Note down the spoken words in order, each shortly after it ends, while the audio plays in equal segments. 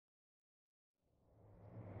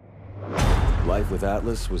Life with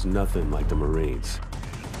Atlas was nothing like the Marines,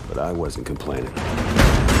 but I wasn't complaining.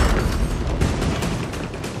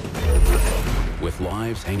 With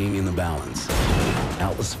lives hanging in the balance,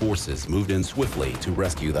 Atlas forces moved in swiftly to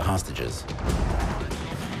rescue the hostages.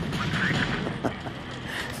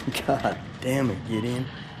 God damn it, Gideon.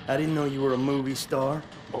 I didn't know you were a movie star.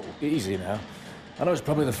 Oh, easy now. I know it's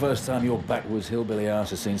probably the first time your backwoods hillbilly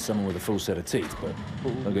ass has seen someone with a full set of teeth, but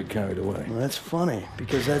don't get carried away. Well, that's funny,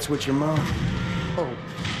 because that's what your mom... Oh.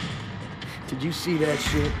 Did you see that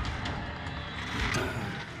shit?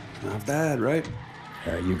 Not bad, right?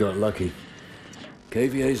 You got lucky.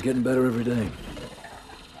 KVA's getting better every day.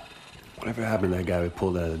 Whatever happened to that guy we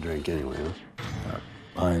pulled out of the drink anyway, huh?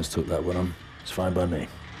 Irons took that one on. It's fine by me.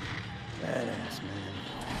 Badass,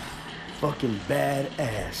 man. Fucking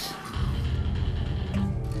badass.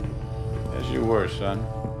 As you were, son.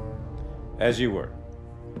 As you were.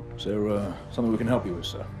 Is there something we can help you with,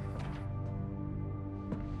 sir?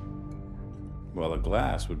 Well, a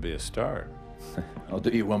glass would be a start. I'll do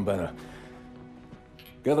you one better.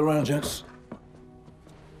 Gather round, gents.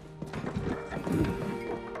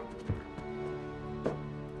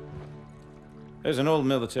 There's an old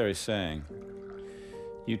military saying.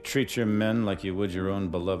 You treat your men like you would your own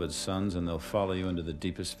beloved sons, and they'll follow you into the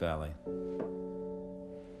deepest valley.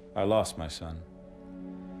 I lost my son,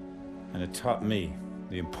 and it taught me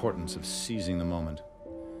the importance of seizing the moment,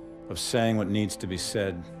 of saying what needs to be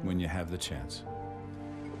said when you have the chance.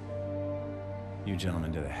 You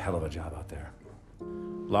gentlemen did a hell of a job out there.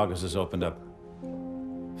 Lagos has opened up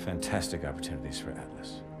fantastic opportunities for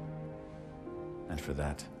Atlas. And for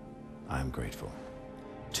that, I'm grateful.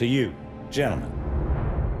 To you, gentlemen.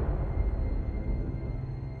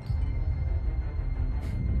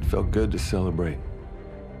 It felt good to celebrate.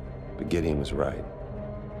 But Gideon was right.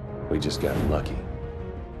 We just got lucky.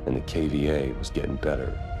 And the KVA was getting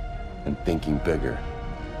better and thinking bigger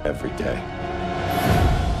every day.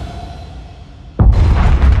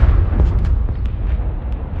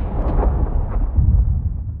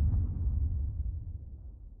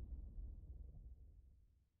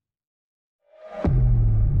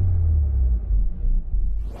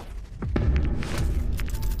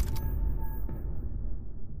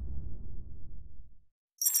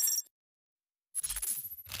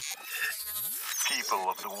 People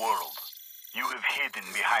of the world, you have hidden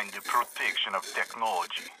behind the protection of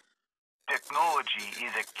technology. Technology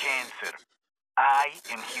is a cancer. I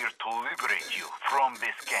am here to liberate you from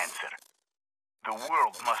this cancer. The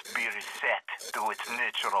world must be reset to its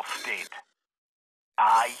natural state.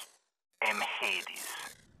 I am Hades,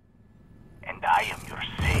 and I am your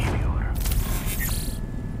savior.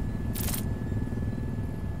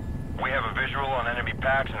 We have a visual on enemy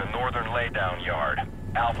packs in the northern laydown yard.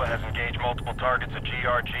 Alpha has engaged multiple targets at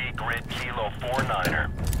GRG Grid Kilo 49er.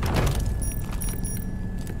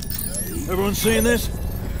 Everyone seeing this?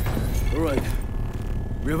 All right.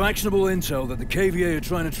 We have actionable intel that the KVA are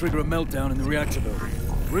trying to trigger a meltdown in the reactor building.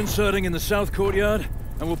 We're inserting in the south courtyard,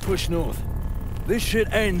 and we'll push north. This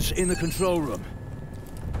shit ends in the control room.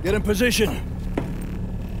 Get in position.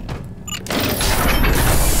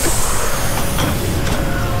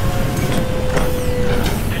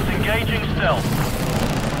 Disengaging stealth.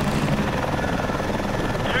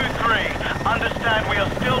 Understand we are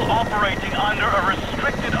still operating under a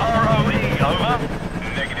restricted ROE, over?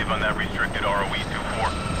 Negative on that restricted ROE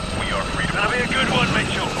 2-4. We are free to... That'll be a good one,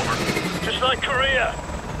 Mitchell. Over. Just like Korea.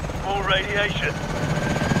 Full radiation.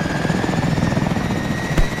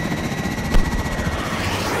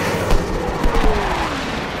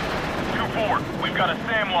 2-4, we've got a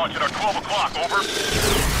SAM launch at our 12 o'clock, over.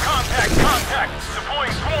 Contact!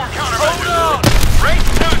 Deploying swarm countermeasures. Hold on! Race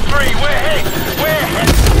 2-3, we're hit!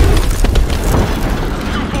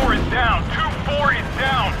 2-4 is down. 2-4 is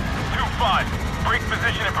down. 2-5. Break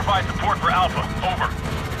position and provide support for Alpha. Over.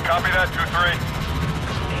 Copy that, 2-3.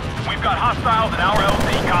 We've got hostiles in our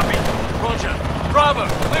LZ. Copy. Roger. Bravo,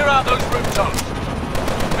 clear out those rooftops.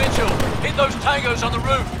 Mitchell, hit those tangos on the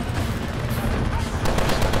roof.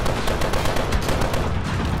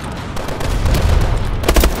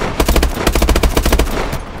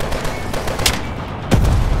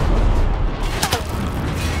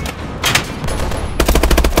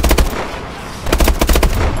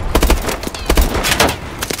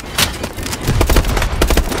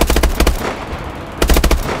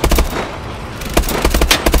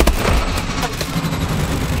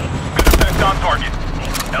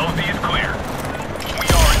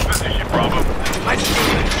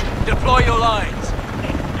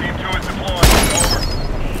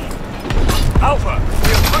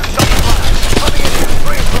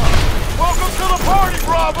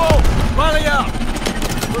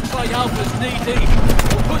 Looks like Alpha's knee-deep.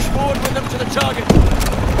 We'll push forward with them to the target.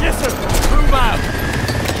 Yes, sir. Move out.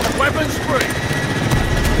 Weapons free.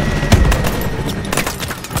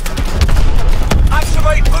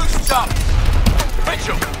 Activate boosts up.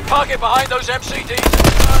 Mitchell, target behind those MCDs and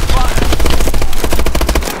turn fire.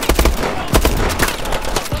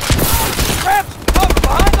 Traps, cover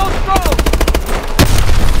behind those drones.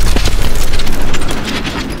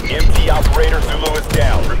 MT operator Zulu is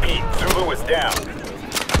down. Repeat, Zulu is down.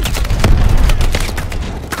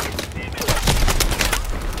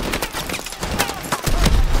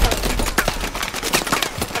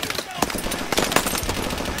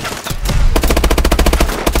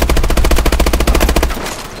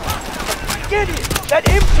 Gideon, that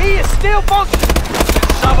MT is still functioning.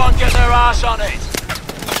 Someone get their ass on it.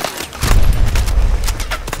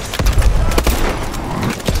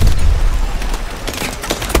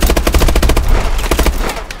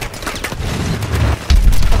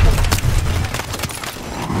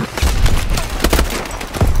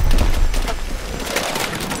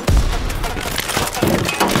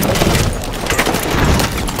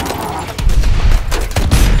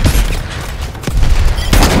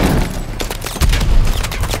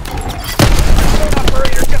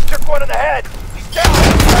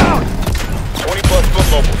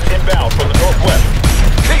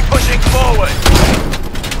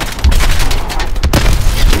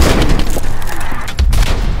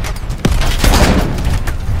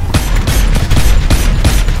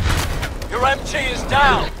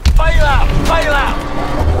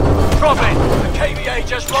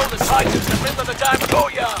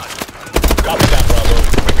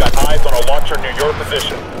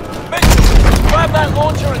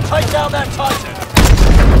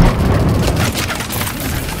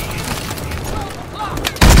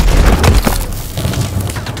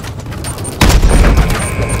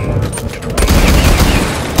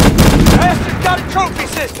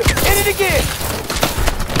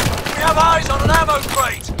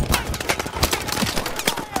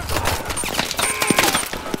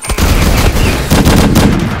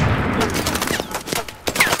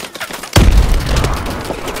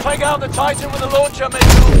 Take out the Titan with a launcher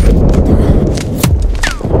missile.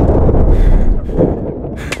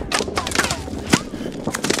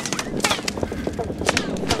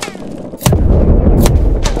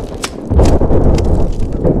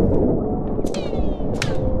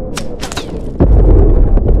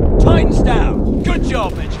 Titan's down. Good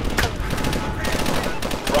job, Mitchell.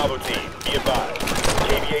 Bravo team, be advised.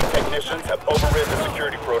 KVA technicians have overridden the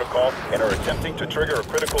security protocol and are attempting to trigger a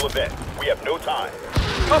critical event. We have no time.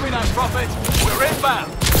 Copy that, Prophet. We're inbound.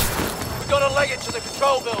 We've got to leg it to the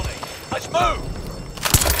control building. Let's move!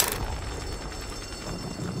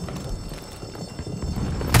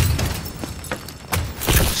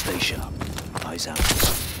 Stay sharp. Eyes out for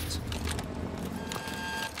signs.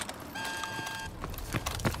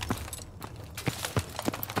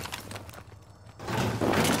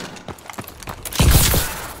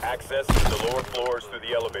 Access to the lower floors through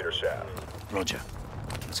the elevator shaft. Roger.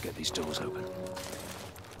 Let's get these doors open.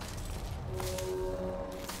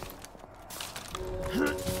 One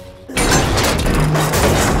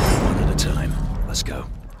at a time. Let's go.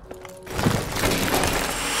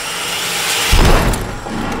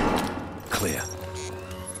 Clear.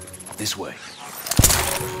 This way.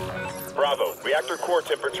 Bravo, reactor core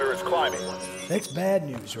temperature is climbing. That's bad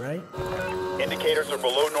news, right? Indicators are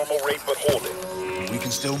below normal rate but holding. We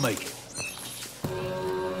can still make it.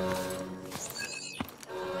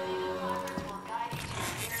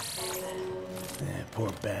 Poor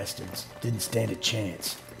bastards. Didn't stand a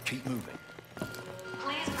chance. Keep moving.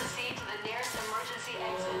 Please proceed to the nearest emergency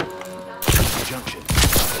exit. Junction.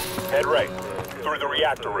 Head right, through the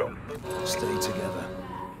reactor room. Stay together.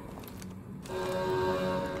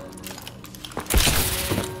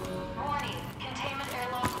 Warning, containment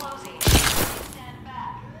airlock closing. Stand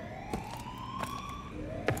back.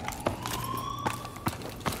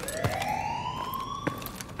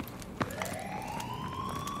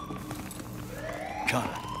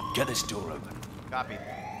 Connor, get this door open. Copy.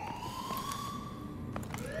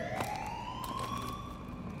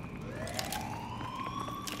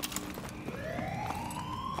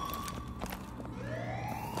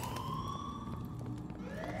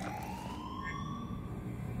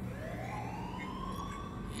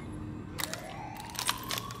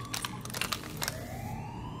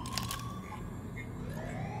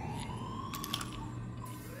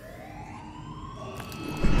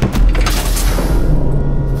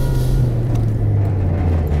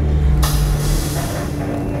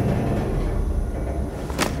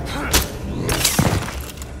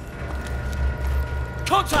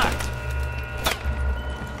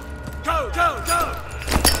 Go, go, go!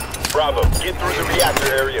 Bravo, get through the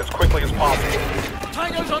reactor area as quickly as possible.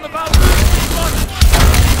 Tango's on the balcony!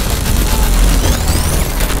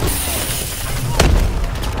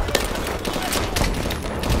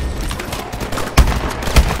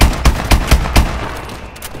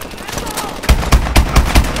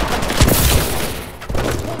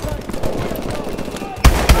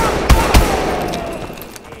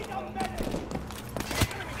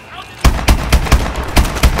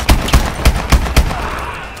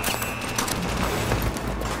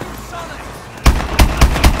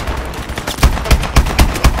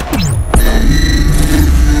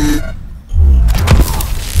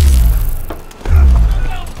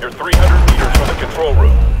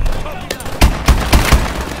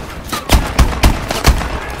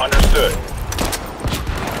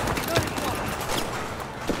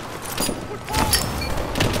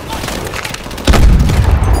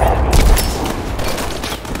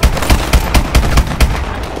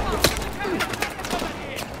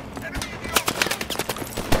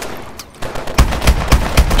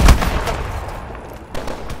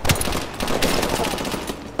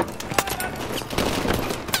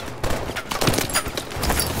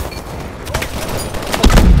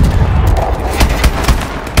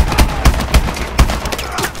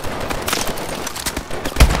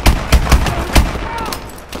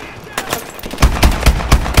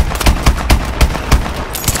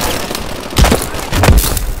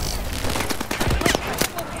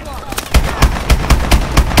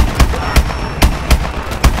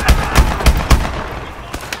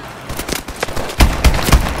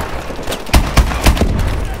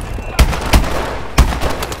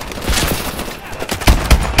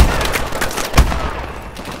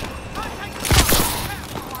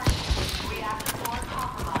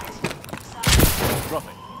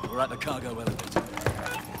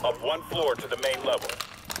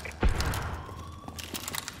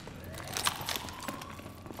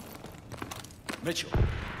 Mitchell,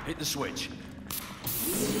 hit the switch.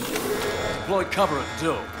 Deploy cover at the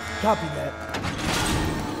door. Copy that.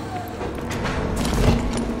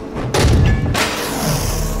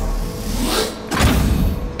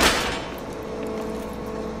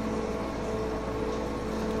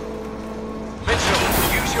 Mitchell,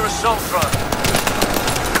 use your assault drone.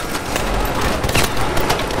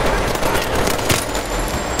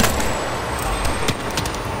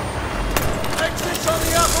 Exit's on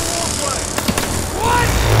the upper walkway. What?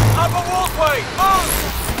 Upper walkway, move!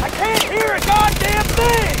 I can't hear a goddamn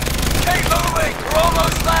thing! Keep moving, we're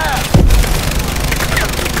almost there!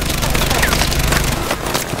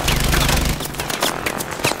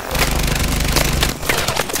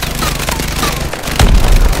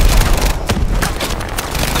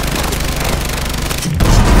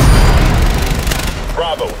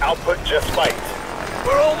 Bravo, output just spiked.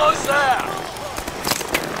 We're almost there!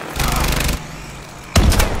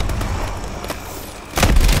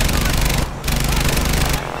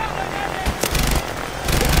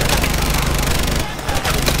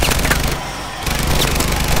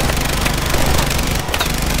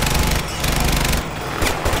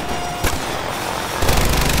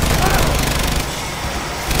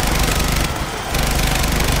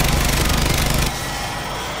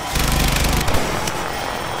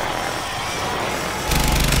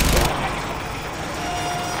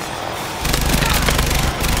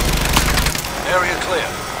 Area clear.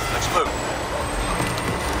 Let's move.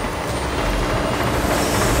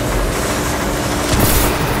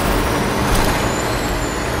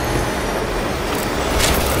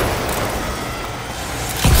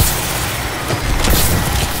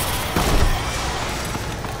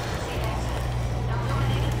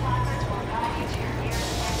 Illuminated placards will guide you to your nearest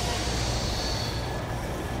exit.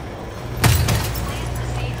 Please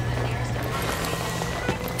proceed to the nearest emergency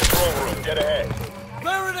exit. Control room, get ahead.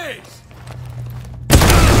 There it is!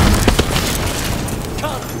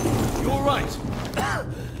 Connor, you all right?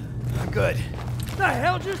 I'm good. What the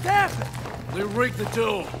hell just happened? They rigged the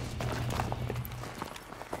door.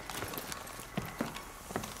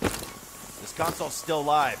 This console's still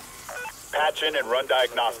live. Patch in and run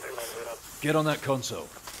diagnostics. Get on that console.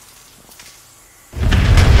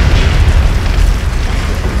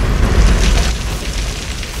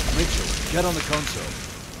 Mitchell, get on the console.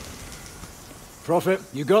 Prophet,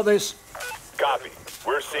 you got this? Copy.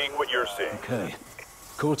 We're seeing what you're seeing. Okay.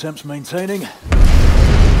 Core temps maintaining.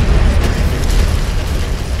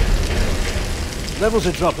 Levels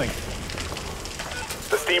are dropping.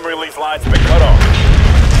 The steam release line's been cut off.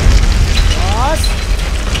 What?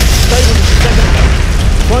 Stable is the second.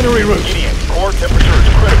 Binary route. Gideon, core temperature is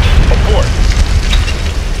critical. Abort.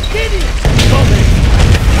 Gideon!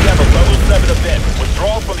 We have a level 7 event.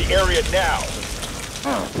 Withdrawal from the area now.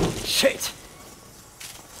 Shit!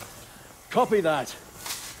 Copy that.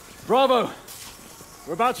 Bravo!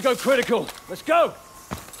 We're about to go critical. Let's go!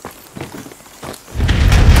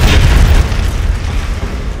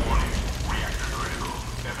 Warning. Reactor critical.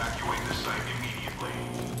 Evacuate the site immediately.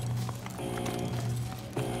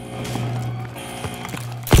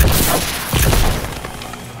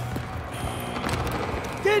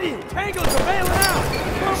 Gideon! Tangles are bailing out!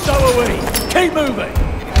 So are we! Keep moving!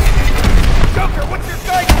 Joker, what's your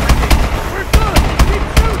guidance? We're good! Keep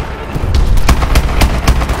shooting!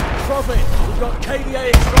 Prophet, we've got KVA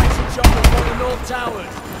extraction choppers on the North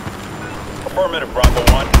Towers. Affirmative, Bravo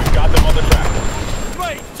 1. We've got them on the track.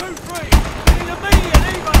 3, 2, 3! We need immediate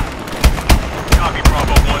evac! Copy,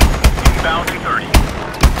 Bravo 1. Inbound in 30.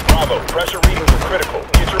 Bravo, pressure readings are critical.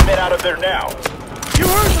 Get your men out of there now. You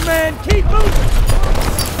heard the man! Keep moving!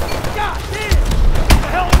 God damn! What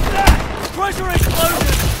the hell is that? Pressure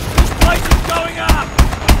explosion! This place is going up!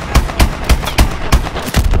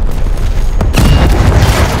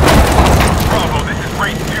 Bravo, this is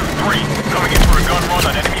Race 2-3. Coming in for a gun run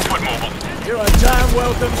on enemy foot mobiles. You're a damn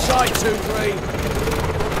welcome sight, 2-3.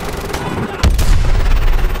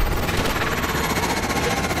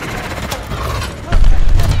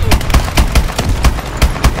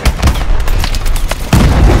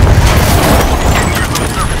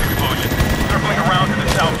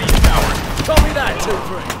 Copy that,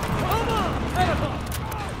 2-3. Come on!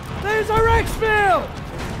 There's our exfil!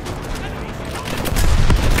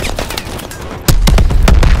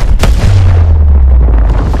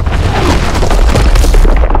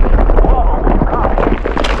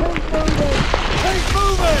 Keep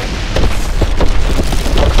moving!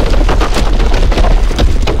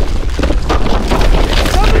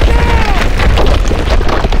 Coming down!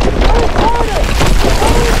 Move harder!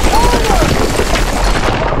 Move harder!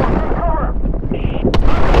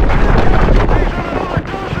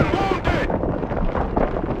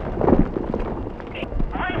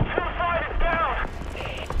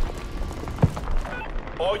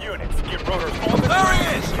 All units, get rotors on the There he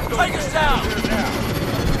is! Take us down!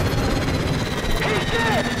 He's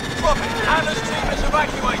dead! Prophet, Anna's team is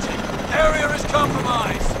evacuating. Area is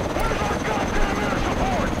compromised.